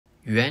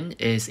Yuan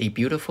is a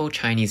beautiful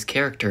Chinese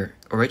character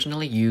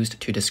originally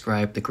used to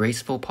describe the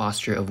graceful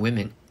posture of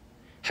women.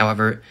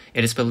 However,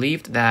 it is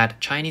believed that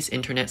Chinese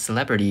internet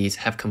celebrities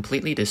have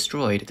completely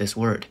destroyed this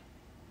word.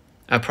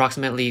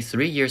 Approximately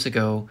 3 years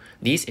ago,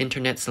 these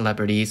internet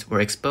celebrities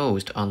were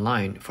exposed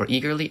online for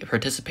eagerly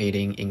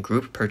participating in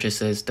group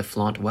purchases to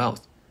flaunt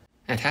wealth,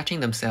 attaching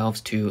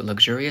themselves to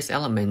luxurious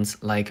elements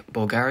like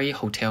Bulgari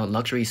Hotel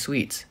luxury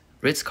suites,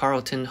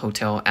 Ritz-Carlton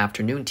Hotel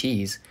afternoon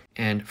teas,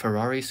 and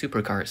Ferrari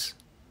supercars.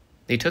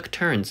 They took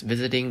turns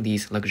visiting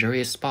these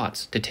luxurious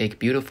spots to take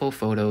beautiful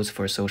photos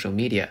for social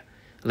media,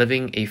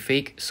 living a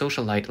fake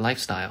socialite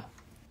lifestyle.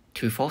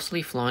 To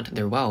falsely flaunt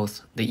their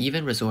wealth, they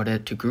even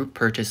resorted to group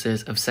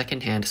purchases of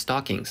second-hand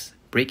stockings,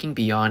 breaking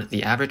beyond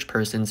the average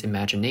person's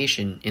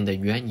imagination in the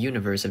Yuan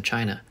universe of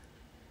China.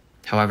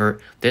 However,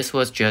 this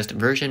was just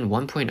version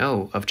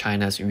 1.0 of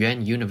China's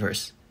Yuan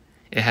universe.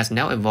 It has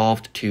now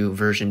evolved to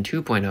version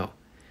 2.0.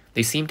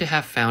 They seem to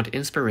have found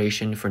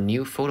inspiration for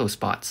new photo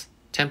spots,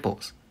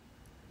 temples.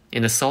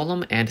 In the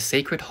solemn and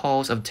sacred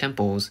halls of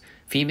temples,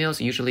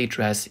 females usually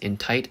dress in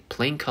tight,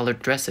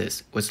 plain-colored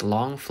dresses with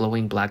long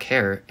flowing black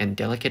hair and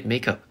delicate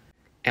makeup,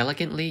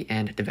 elegantly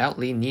and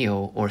devoutly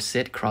kneel or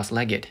sit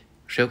cross-legged,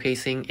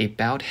 showcasing a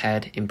bowed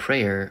head in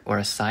prayer or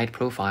a side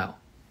profile.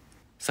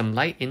 Some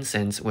light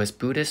incense with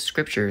Buddhist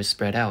scriptures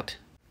spread out,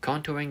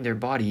 contouring their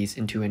bodies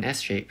into an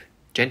S shape,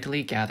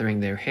 gently gathering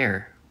their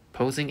hair,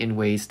 posing in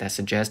ways that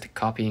suggest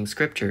copying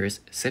scriptures,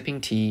 sipping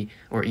tea,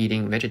 or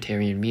eating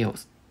vegetarian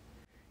meals.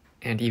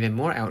 And even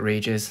more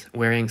outrageous,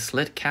 wearing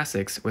slit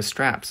cassocks with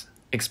straps,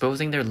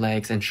 exposing their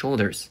legs and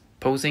shoulders,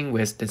 posing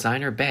with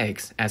designer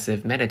bags as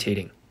if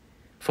meditating.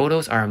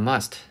 Photos are a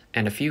must,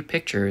 and a few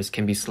pictures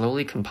can be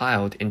slowly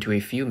compiled into a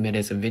few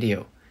minutes of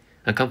video,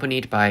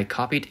 accompanied by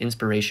copied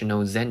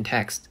inspirational Zen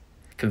text,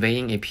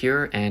 conveying a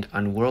pure and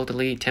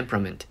unworldly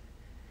temperament.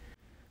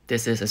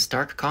 This is a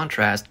stark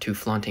contrast to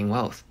flaunting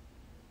wealth.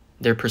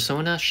 Their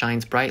persona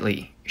shines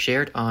brightly,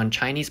 shared on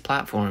Chinese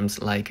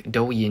platforms like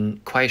Douyin,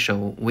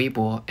 Kuaishou,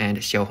 Weibo, and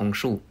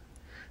Xiaohongshu,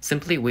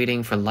 simply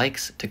waiting for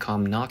likes to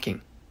come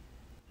knocking.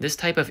 This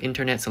type of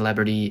internet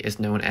celebrity is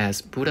known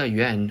as Buddha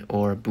Yuan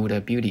or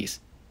Buddha Beauties.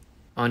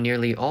 On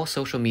nearly all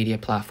social media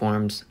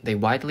platforms, they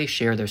widely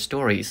share their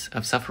stories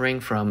of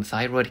suffering from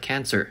thyroid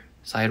cancer,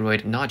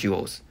 thyroid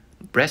nodules,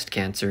 breast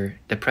cancer,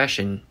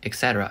 depression,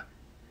 etc.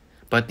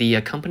 But the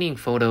accompanying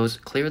photos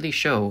clearly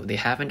show they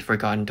haven't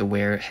forgotten to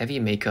wear heavy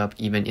makeup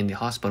even in the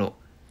hospital,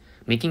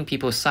 making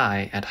people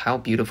sigh at how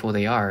beautiful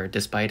they are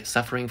despite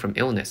suffering from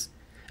illness,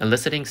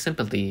 eliciting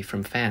sympathy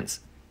from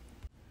fans.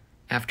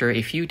 After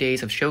a few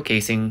days of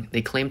showcasing,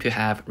 they claim to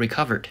have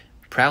recovered,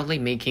 proudly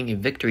making a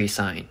victory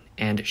sign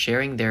and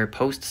sharing their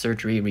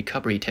post-surgery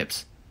recovery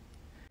tips.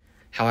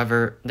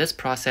 However, this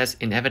process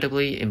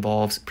inevitably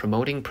involves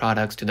promoting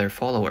products to their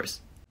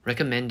followers,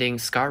 recommending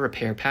scar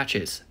repair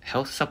patches,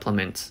 health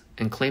supplements,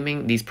 and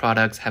claiming these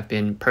products have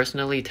been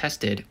personally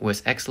tested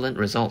with excellent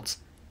results.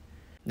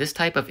 This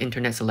type of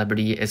internet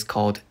celebrity is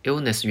called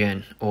illness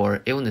yuan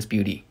or illness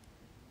beauty.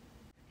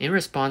 In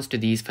response to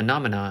these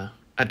phenomena,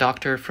 a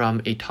doctor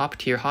from a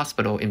top-tier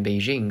hospital in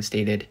Beijing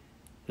stated,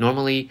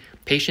 "Normally,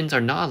 patients are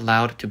not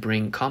allowed to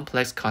bring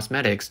complex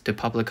cosmetics to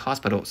public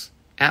hospitals,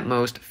 at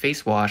most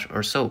face wash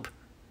or soap.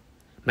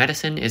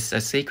 Medicine is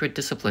a sacred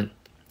discipline,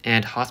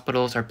 and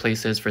hospitals are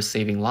places for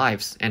saving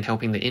lives and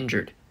helping the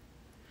injured.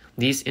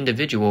 These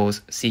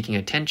individuals seeking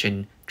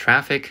attention,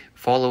 traffic,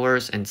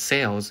 followers, and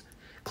sales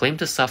claim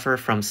to suffer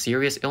from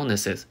serious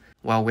illnesses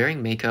while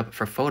wearing makeup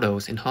for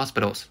photos in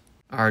hospitals,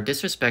 are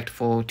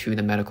disrespectful to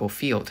the medical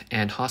field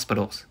and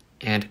hospitals,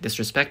 and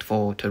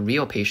disrespectful to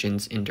real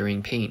patients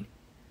enduring pain.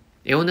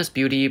 Illness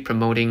beauty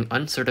promoting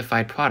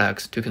uncertified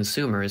products to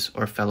consumers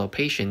or fellow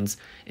patients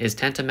is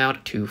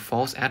tantamount to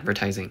false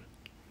advertising.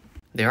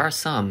 There are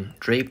some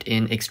draped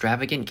in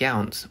extravagant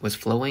gowns with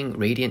flowing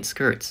radiant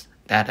skirts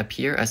that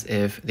appear as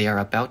if they are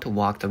about to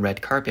walk the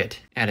red carpet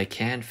at a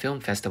Cannes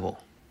Film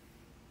Festival.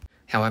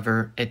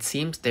 However, it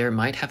seems there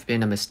might have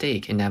been a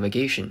mistake in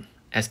navigation,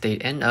 as they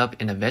end up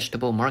in a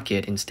vegetable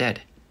market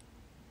instead.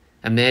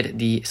 Amid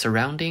the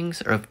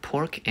surroundings of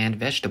pork and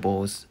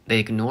vegetables, they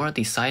ignore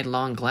the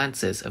sidelong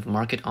glances of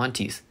market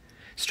aunties,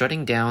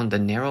 strutting down the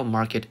narrow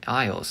market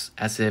aisles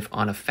as if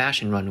on a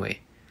fashion runway,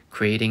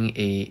 creating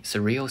a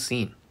surreal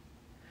scene.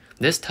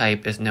 This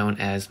type is known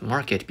as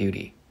market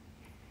beauty.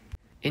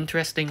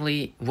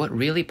 Interestingly, what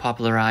really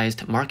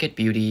popularized market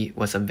beauty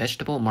was a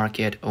vegetable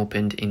market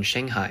opened in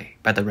Shanghai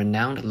by the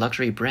renowned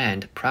luxury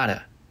brand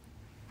Prada.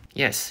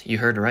 Yes, you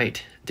heard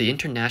right. The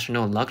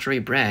international luxury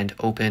brand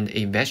opened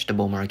a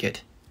vegetable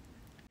market.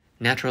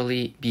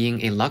 Naturally,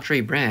 being a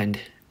luxury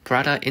brand,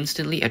 Prada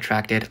instantly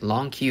attracted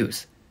long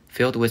queues,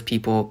 filled with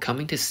people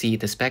coming to see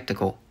the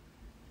spectacle.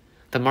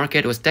 The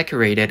market was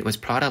decorated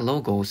with Prada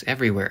logos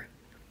everywhere,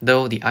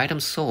 though the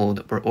items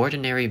sold were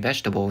ordinary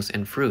vegetables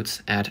and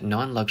fruits at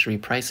non-luxury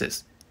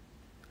prices.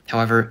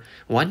 However,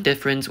 one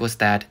difference was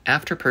that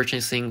after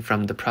purchasing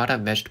from the Prada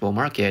vegetable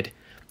market,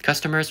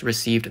 customers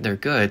received their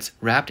goods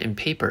wrapped in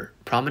paper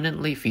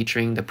prominently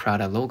featuring the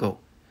Prada logo,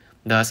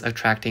 thus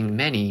attracting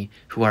many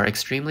who are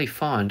extremely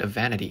fond of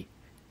vanity.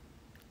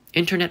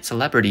 Internet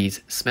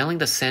celebrities, smelling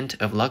the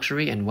scent of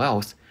luxury and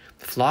wealth,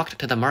 flocked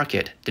to the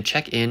market to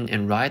check in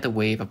and ride the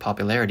wave of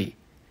popularity.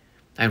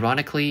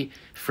 Ironically,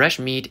 fresh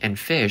meat and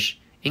fish,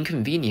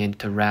 inconvenient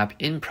to wrap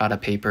in Prada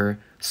paper,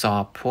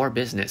 saw poor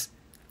business,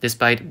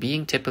 despite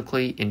being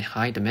typically in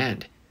high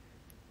demand.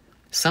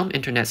 Some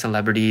internet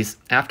celebrities,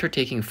 after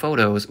taking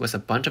photos with a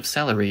bunch of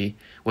celery,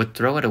 would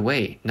throw it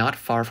away not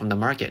far from the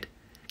market,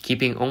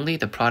 keeping only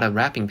the Prada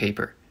wrapping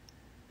paper.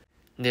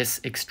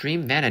 This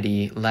extreme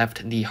vanity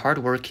left the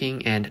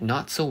hardworking and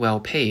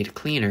not-so-well-paid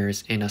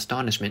cleaners in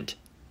astonishment.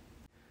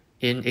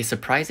 In a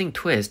surprising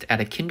twist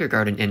at a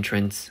kindergarten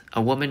entrance,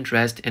 a woman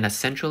dressed in a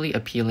sensually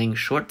appealing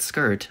short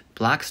skirt,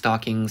 black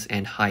stockings,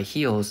 and high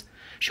heels,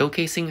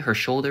 showcasing her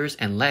shoulders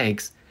and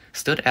legs,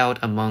 stood out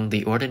among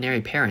the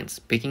ordinary parents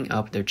picking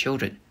up their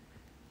children.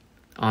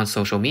 On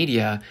social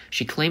media,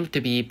 she claimed to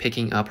be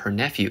picking up her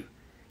nephew,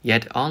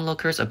 yet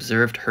onlookers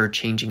observed her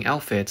changing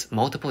outfits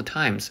multiple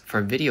times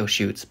for video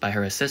shoots by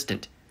her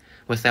assistant,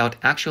 without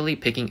actually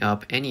picking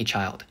up any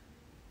child.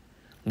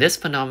 This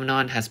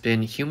phenomenon has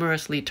been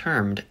humorously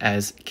termed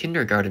as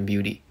kindergarten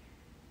beauty.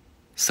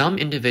 Some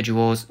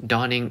individuals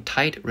donning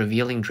tight,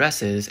 revealing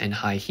dresses and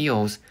high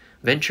heels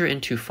venture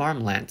into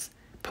farmlands,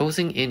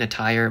 posing in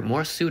attire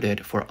more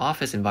suited for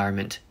office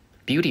environment,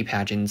 beauty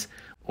pageants,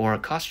 or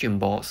costume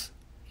balls,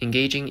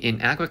 engaging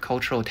in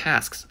agricultural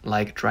tasks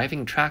like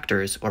driving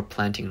tractors or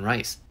planting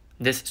rice.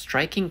 This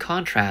striking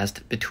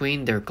contrast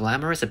between their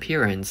glamorous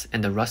appearance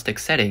and the rustic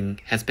setting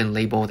has been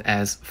labeled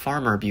as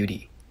farmer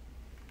beauty.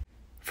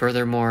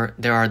 Furthermore,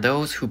 there are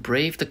those who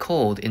brave the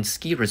cold in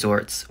ski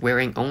resorts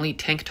wearing only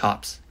tank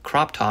tops,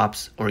 crop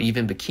tops, or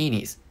even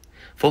bikinis,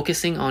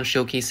 focusing on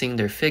showcasing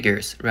their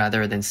figures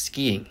rather than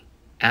skiing,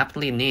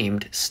 aptly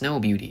named snow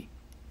beauty.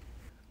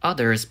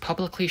 Others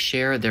publicly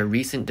share their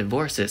recent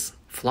divorces,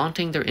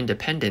 flaunting their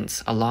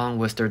independence along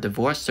with their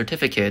divorce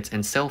certificates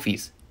and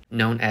selfies,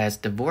 known as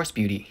divorce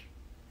beauty.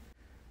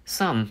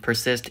 Some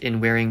persist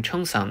in wearing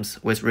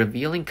cheongsams with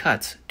revealing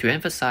cuts to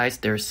emphasize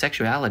their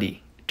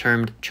sexuality,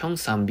 termed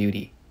cheongsam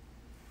beauty.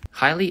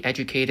 Highly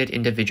educated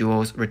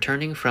individuals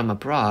returning from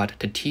abroad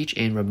to teach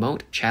in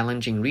remote,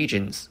 challenging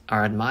regions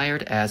are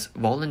admired as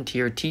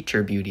volunteer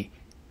teacher beauty.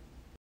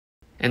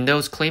 And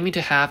those claiming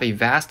to have a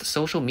vast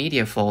social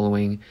media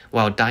following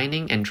while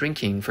dining and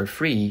drinking for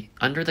free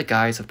under the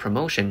guise of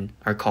promotion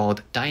are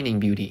called dining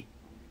beauty.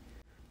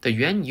 The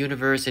yuan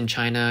universe in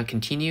China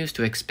continues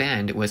to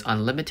expand with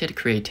unlimited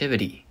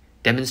creativity,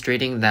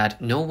 demonstrating that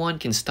no one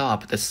can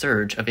stop the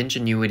surge of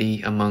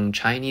ingenuity among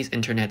Chinese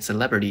internet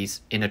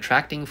celebrities in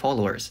attracting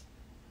followers.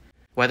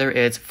 Whether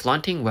it's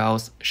flaunting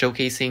wealth,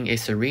 showcasing a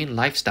serene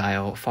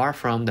lifestyle far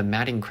from the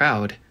madding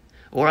crowd,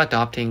 or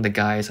adopting the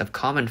guise of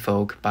common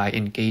folk by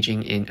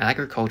engaging in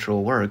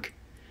agricultural work,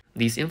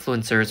 these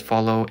influencers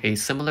follow a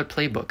similar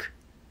playbook.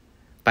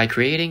 By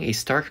creating a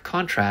stark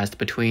contrast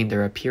between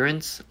their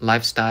appearance,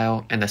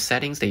 lifestyle, and the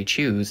settings they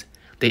choose,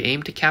 they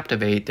aim to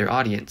captivate their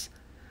audience,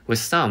 with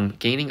some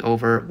gaining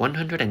over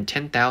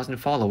 110,000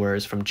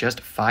 followers from just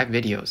 5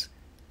 videos.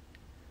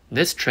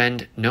 This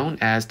trend, known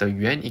as the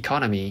yuan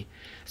economy,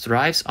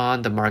 thrives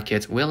on the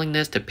market's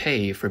willingness to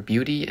pay for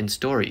beauty and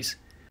stories,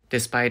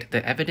 despite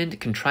the evident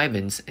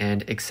contrivance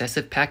and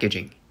excessive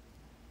packaging.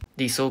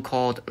 The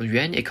so-called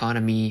yuan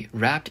economy,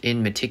 wrapped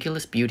in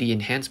meticulous beauty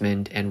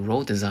enhancement and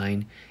role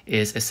design,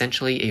 is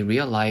essentially a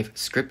real-life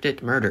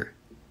scripted murder,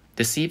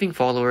 deceiving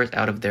followers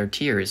out of their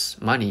tears,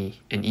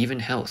 money, and even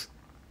health.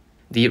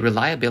 The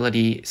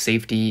reliability,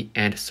 safety,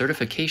 and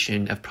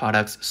certification of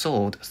products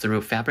sold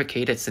through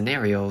fabricated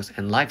scenarios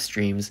and live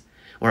streams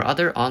or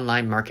other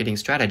online marketing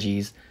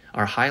strategies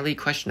are highly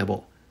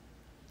questionable.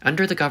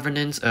 Under the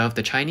governance of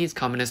the Chinese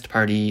Communist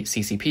Party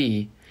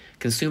 (CCP),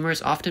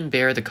 consumers often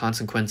bear the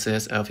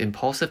consequences of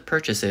impulsive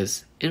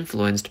purchases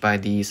influenced by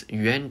these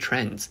yuan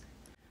trends,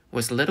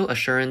 with little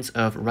assurance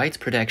of rights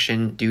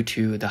protection due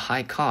to the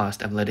high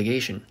cost of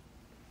litigation.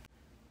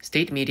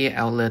 State media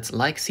outlets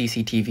like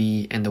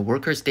CCTV and the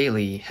Workers'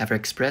 Daily have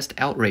expressed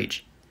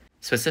outrage,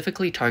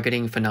 specifically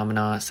targeting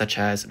phenomena such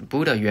as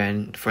Buddha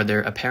yuan for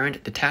their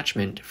apparent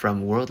detachment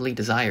from worldly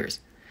desires,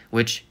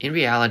 which in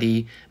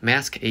reality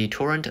mask a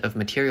torrent of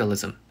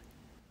materialism.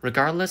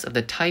 Regardless of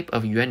the type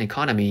of yuan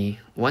economy,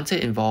 once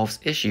it involves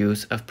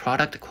issues of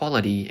product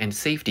quality and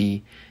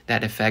safety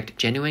that affect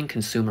genuine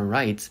consumer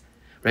rights,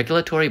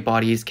 regulatory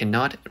bodies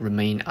cannot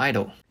remain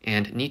idle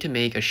and need to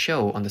make a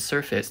show on the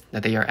surface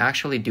that they are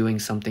actually doing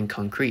something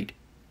concrete.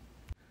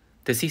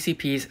 The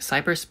CCP's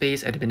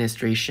Cyberspace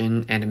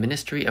Administration and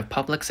Ministry of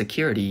Public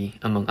Security,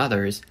 among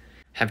others,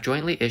 have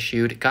jointly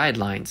issued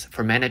guidelines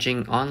for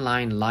managing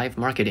online live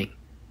marketing,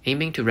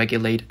 aiming to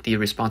regulate the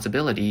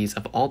responsibilities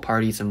of all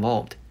parties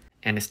involved,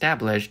 and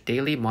establish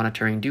daily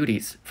monitoring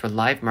duties for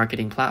live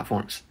marketing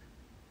platforms.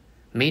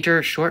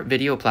 Major short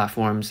video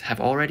platforms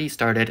have already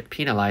started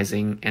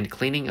penalizing and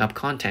cleaning up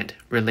content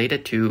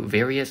related to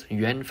various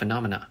yuan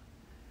phenomena.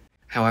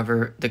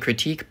 However, the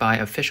critique by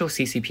official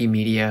CCP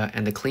media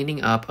and the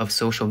cleaning up of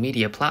social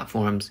media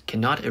platforms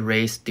cannot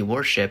erase the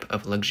worship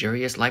of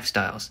luxurious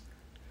lifestyles,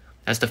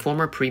 as the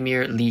former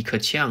Premier Li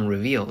Keqiang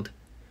revealed.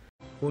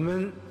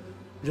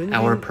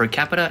 Our per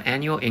capita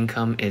annual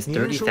income is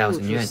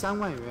 30,000 yuan,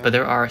 but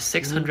there are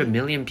 600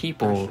 million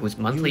people whose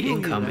monthly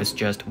income is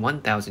just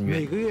 1,000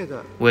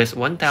 yuan. With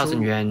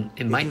 1,000 yuan,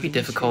 it might be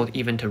difficult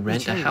even to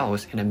rent a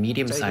house in a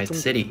medium-sized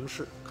city.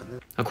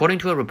 According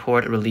to a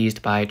report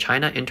released by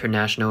China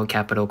International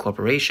Capital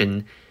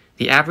Corporation,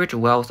 the average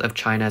wealth of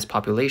China's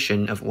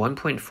population of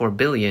 1.4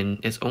 billion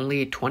is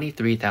only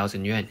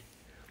 23,000 yuan,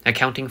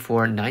 accounting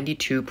for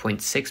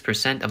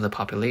 92.6% of the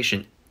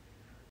population.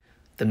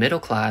 The middle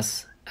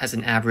class has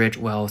an average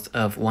wealth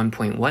of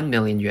 1.1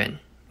 million yuan,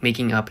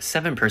 making up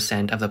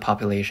 7% of the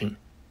population.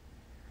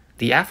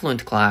 The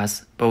affluent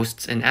class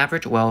boasts an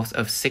average wealth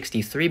of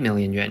 63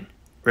 million yuan,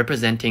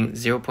 representing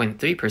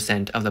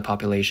 0.3% of the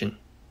population.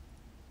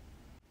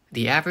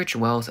 The average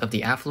wealth of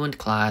the affluent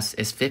class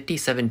is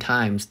 57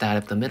 times that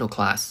of the middle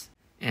class,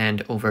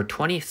 and over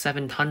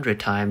 2,700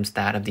 times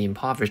that of the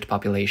impoverished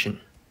population.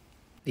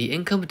 The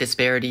income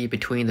disparity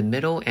between the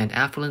middle and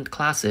affluent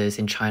classes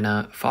in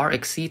China far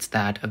exceeds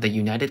that of the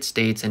United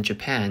States and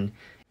Japan,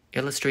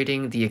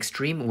 illustrating the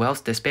extreme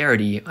wealth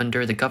disparity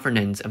under the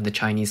governance of the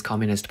Chinese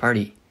Communist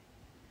Party.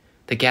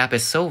 The gap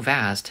is so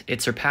vast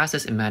it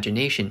surpasses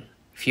imagination,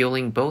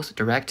 fueling both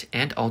direct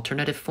and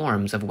alternative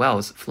forms of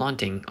wealth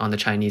flaunting on the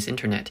Chinese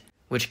internet,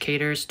 which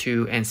caters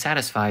to and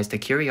satisfies the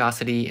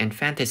curiosity and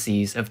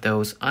fantasies of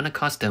those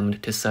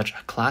unaccustomed to such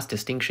class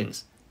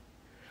distinctions.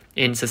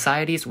 In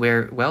societies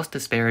where wealth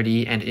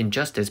disparity and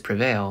injustice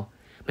prevail,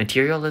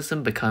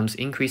 materialism becomes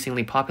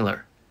increasingly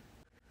popular.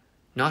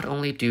 Not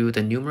only do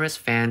the numerous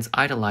fans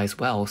idolize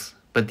wealth,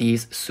 but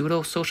these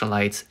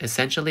pseudo-socialites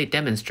essentially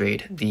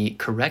demonstrate the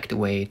correct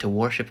way to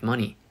worship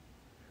money.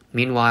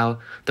 Meanwhile,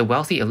 the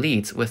wealthy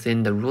elites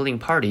within the ruling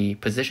party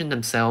position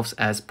themselves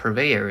as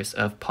purveyors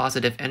of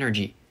positive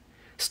energy,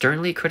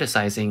 sternly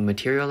criticizing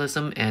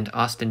materialism and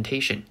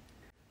ostentation.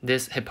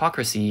 This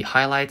hypocrisy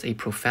highlights a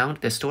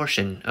profound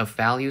distortion of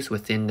values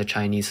within the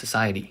Chinese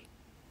society.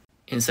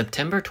 In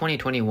September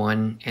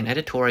 2021, an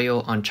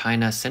editorial on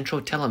China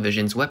Central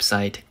Television's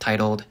website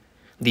titled,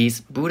 "These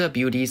Buddha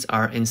Beauties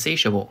Are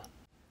Insatiable,"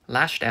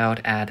 lashed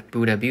out at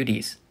Buddha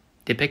Beauties,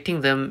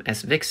 depicting them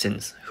as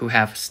vixens who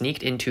have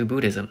sneaked into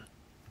Buddhism.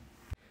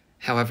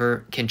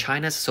 However, can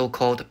China's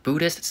so-called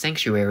Buddhist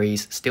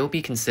sanctuaries still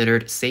be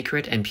considered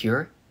sacred and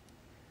pure?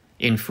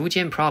 In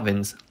Fujian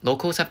province,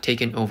 locals have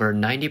taken over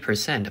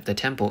 90% of the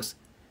temples,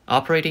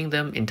 operating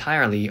them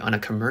entirely on a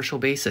commercial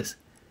basis,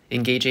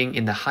 engaging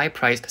in the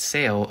high-priced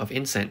sale of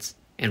incense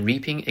and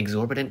reaping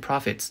exorbitant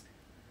profits.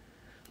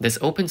 This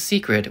open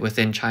secret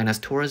within China's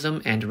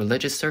tourism and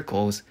religious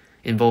circles,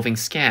 involving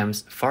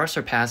scams far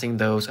surpassing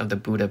those of the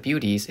Buddha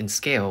Beauties in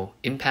scale,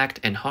 impact,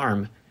 and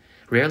harm,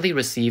 rarely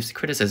receives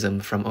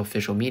criticism from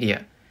official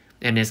media,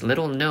 and is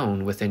little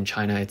known within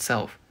China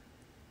itself.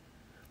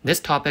 This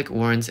topic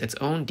warrants its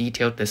own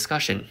detailed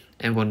discussion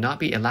and will not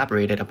be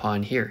elaborated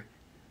upon here.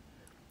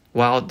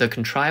 While the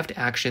contrived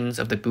actions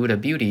of the Buddha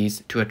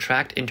Beauties to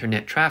attract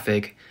internet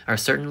traffic are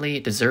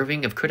certainly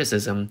deserving of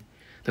criticism,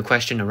 the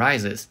question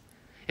arises,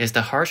 is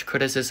the harsh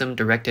criticism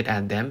directed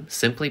at them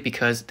simply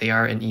because they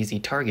are an easy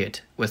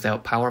target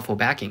without powerful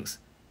backings?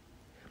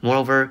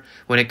 Moreover,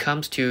 when it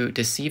comes to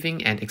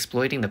deceiving and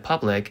exploiting the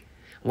public,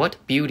 what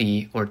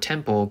beauty or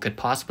temple could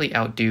possibly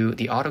outdo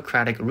the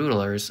autocratic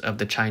rulers of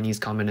the Chinese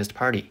Communist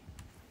Party?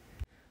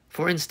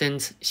 For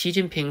instance, Xi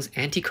Jinping's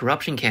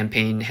anti-corruption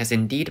campaign has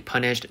indeed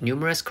punished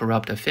numerous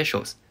corrupt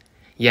officials,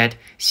 yet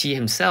Xi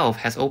himself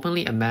has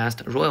openly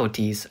amassed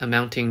royalties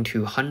amounting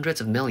to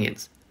hundreds of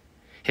millions.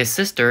 His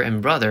sister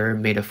and brother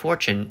made a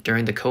fortune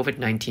during the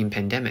COVID-19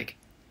 pandemic.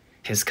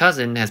 His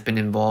cousin has been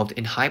involved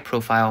in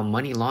high-profile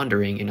money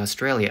laundering in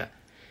Australia,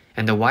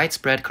 and the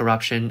widespread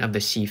corruption of the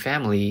Xi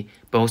family,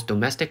 both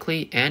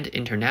domestically and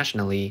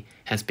internationally,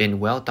 has been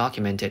well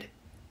documented.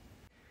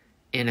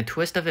 In a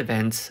twist of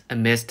events,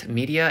 amidst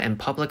media and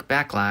public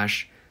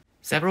backlash,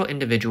 several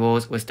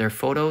individuals with their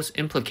photos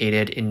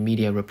implicated in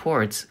media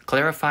reports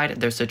clarified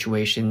their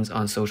situations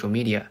on social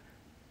media.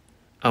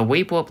 A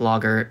Weibo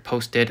blogger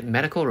posted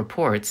medical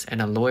reports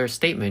and a lawyer's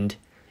statement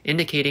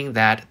indicating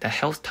that the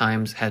Health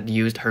Times had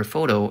used her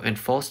photo and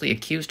falsely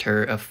accused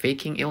her of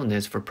faking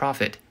illness for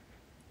profit.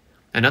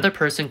 Another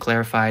person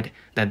clarified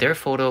that their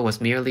photo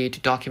was merely to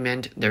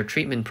document their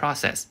treatment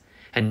process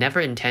and never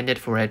intended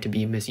for it to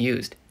be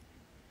misused.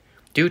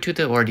 Due to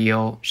the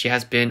ordeal, she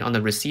has been on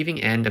the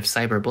receiving end of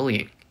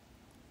cyberbullying.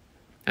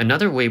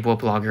 Another Weibo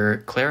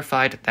blogger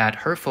clarified that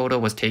her photo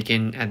was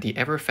taken at the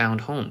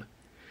ever-found home,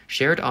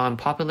 shared on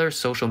popular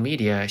social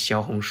media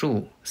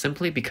Xiaohongshu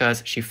simply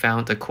because she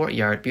found the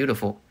courtyard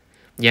beautiful,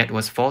 yet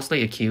was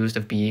falsely accused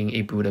of being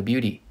a Buddha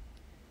beauty.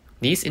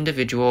 These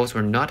individuals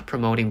were not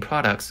promoting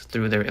products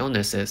through their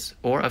illnesses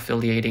or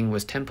affiliating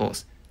with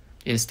temples.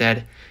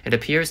 Instead, it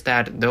appears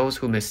that those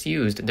who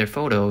misused their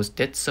photos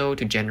did so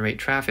to generate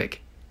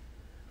traffic.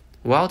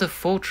 While the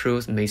full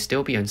truth may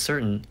still be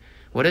uncertain,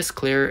 what is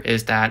clear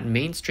is that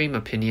mainstream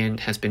opinion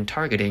has been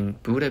targeting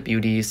Buddha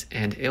beauties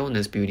and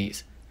illness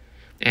beauties,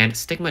 and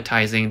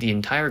stigmatizing the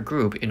entire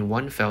group in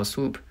one fell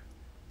swoop.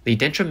 The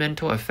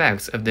detrimental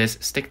effects of this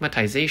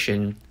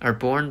stigmatization are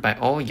borne by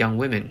all young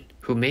women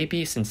who may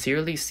be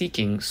sincerely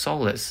seeking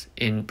solace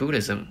in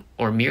Buddhism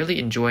or merely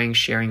enjoying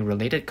sharing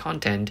related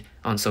content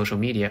on social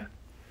media.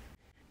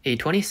 A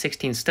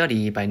 2016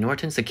 study by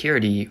Norton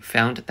Security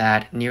found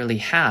that nearly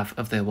half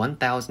of the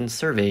 1,000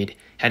 surveyed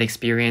had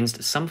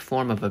experienced some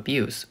form of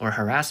abuse or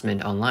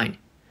harassment online,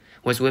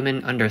 with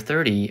women under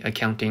 30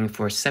 accounting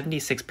for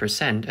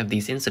 76% of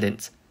these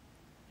incidents.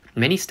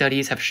 Many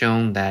studies have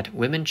shown that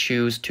women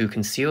choose to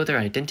conceal their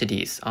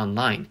identities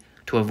online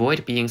to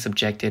avoid being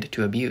subjected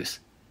to abuse.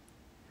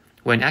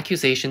 When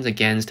accusations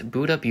against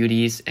Buddha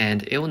beauties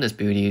and illness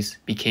beauties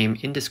became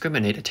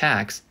indiscriminate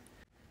attacks,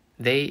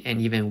 they and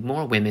even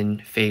more women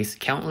face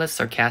countless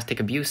sarcastic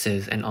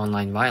abuses and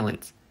online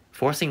violence,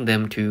 forcing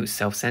them to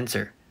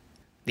self-censor.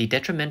 The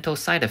detrimental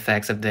side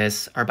effects of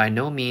this are by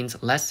no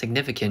means less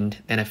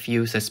significant than a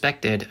few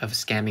suspected of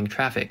scamming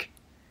traffic.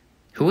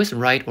 Who is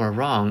right or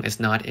wrong is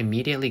not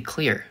immediately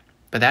clear,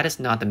 but that is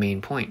not the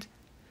main point.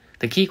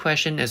 The key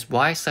question is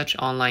why such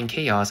online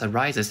chaos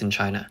arises in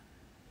China.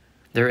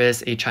 There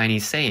is a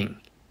Chinese saying,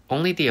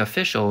 only the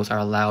officials are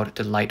allowed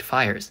to light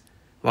fires,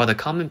 while the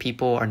common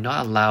people are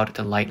not allowed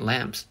to light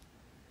lamps,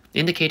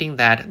 indicating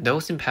that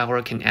those in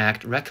power can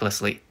act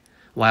recklessly,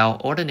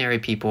 while ordinary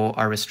people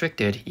are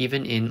restricted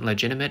even in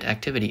legitimate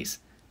activities.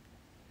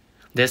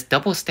 This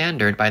double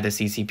standard by the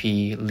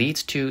CCP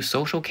leads to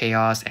social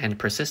chaos and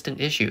persistent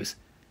issues.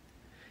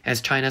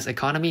 As China's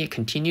economy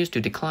continues to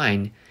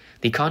decline,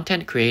 the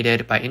content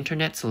created by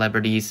internet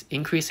celebrities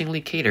increasingly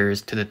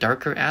caters to the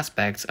darker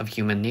aspects of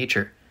human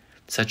nature,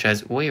 such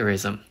as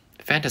voyeurism,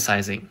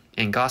 fantasizing,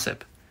 and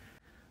gossip.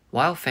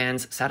 While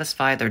fans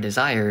satisfy their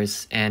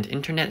desires and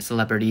internet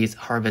celebrities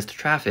harvest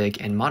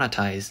traffic and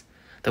monetize,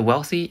 the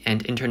wealthy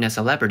and internet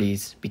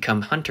celebrities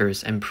become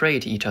hunters and prey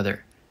to each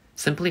other,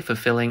 simply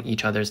fulfilling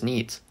each other's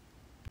needs.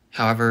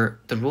 However,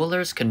 the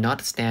rulers could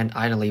not stand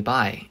idly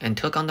by and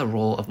took on the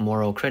role of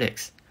moral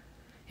critics.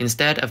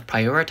 Instead of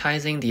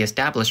prioritizing the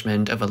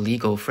establishment of a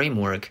legal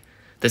framework,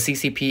 the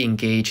CCP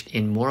engaged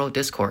in moral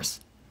discourse,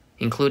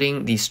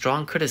 including the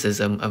strong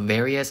criticism of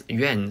various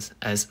yuans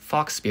as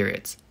fox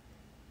spirits.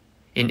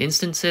 In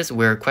instances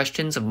where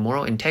questions of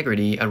moral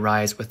integrity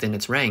arise within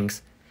its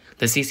ranks,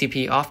 the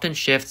CCP often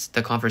shifts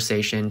the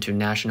conversation to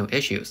national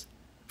issues,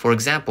 for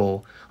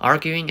example,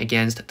 arguing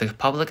against the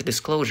public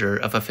disclosure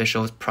of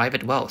officials'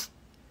 private wealth.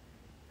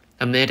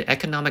 Amid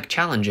economic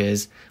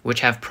challenges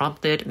which have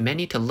prompted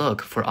many to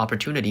look for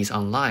opportunities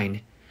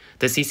online,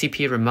 the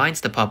CCP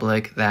reminds the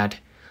public that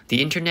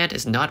the internet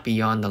is not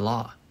beyond the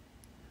law.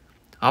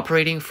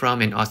 Operating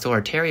from an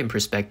authoritarian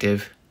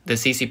perspective, the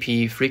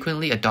CCP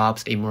frequently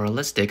adopts a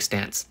moralistic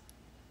stance.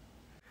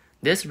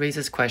 This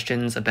raises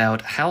questions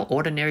about how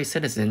ordinary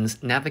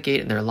citizens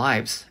navigate their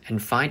lives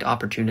and find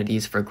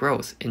opportunities for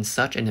growth in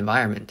such an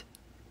environment.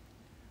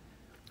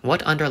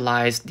 What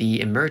underlies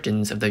the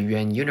emergence of the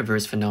Yuan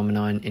universe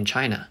phenomenon in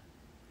China?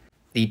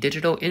 The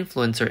digital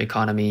influencer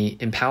economy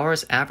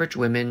empowers average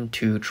women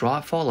to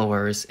draw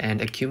followers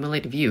and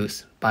accumulate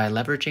views by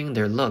leveraging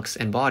their looks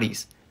and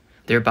bodies,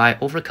 thereby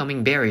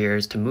overcoming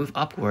barriers to move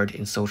upward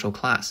in social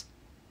class.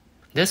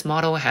 This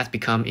model has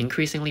become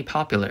increasingly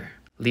popular,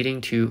 leading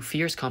to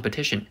fierce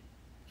competition.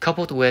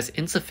 Coupled with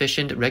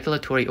insufficient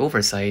regulatory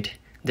oversight,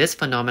 this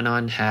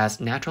phenomenon has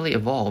naturally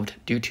evolved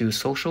due to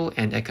social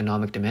and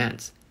economic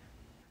demands.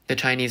 The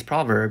Chinese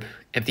proverb,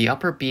 "If the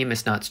upper beam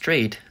is not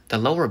straight, the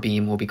lower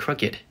beam will be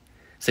crooked,"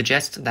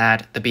 suggests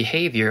that the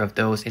behavior of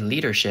those in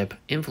leadership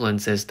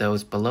influences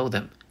those below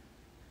them.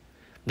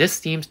 This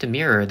seems to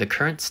mirror the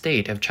current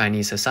state of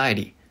Chinese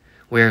society,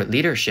 where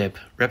leadership,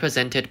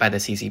 represented by the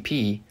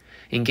CCP,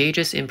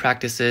 engages in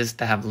practices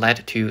that have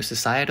led to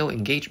societal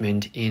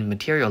engagement in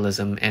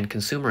materialism and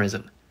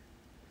consumerism.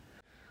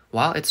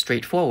 While it's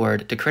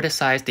straightforward to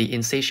criticize the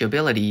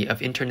insatiability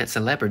of internet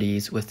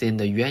celebrities within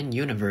the Yuan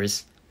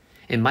universe,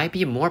 it might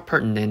be more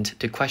pertinent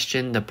to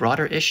question the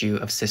broader issue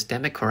of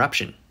systemic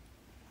corruption.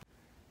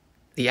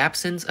 The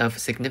absence of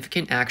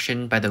significant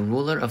action by the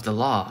ruler of the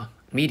law,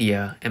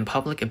 media, and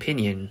public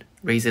opinion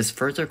raises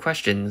further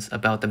questions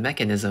about the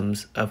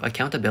mechanisms of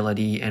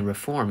accountability and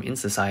reform in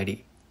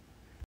society.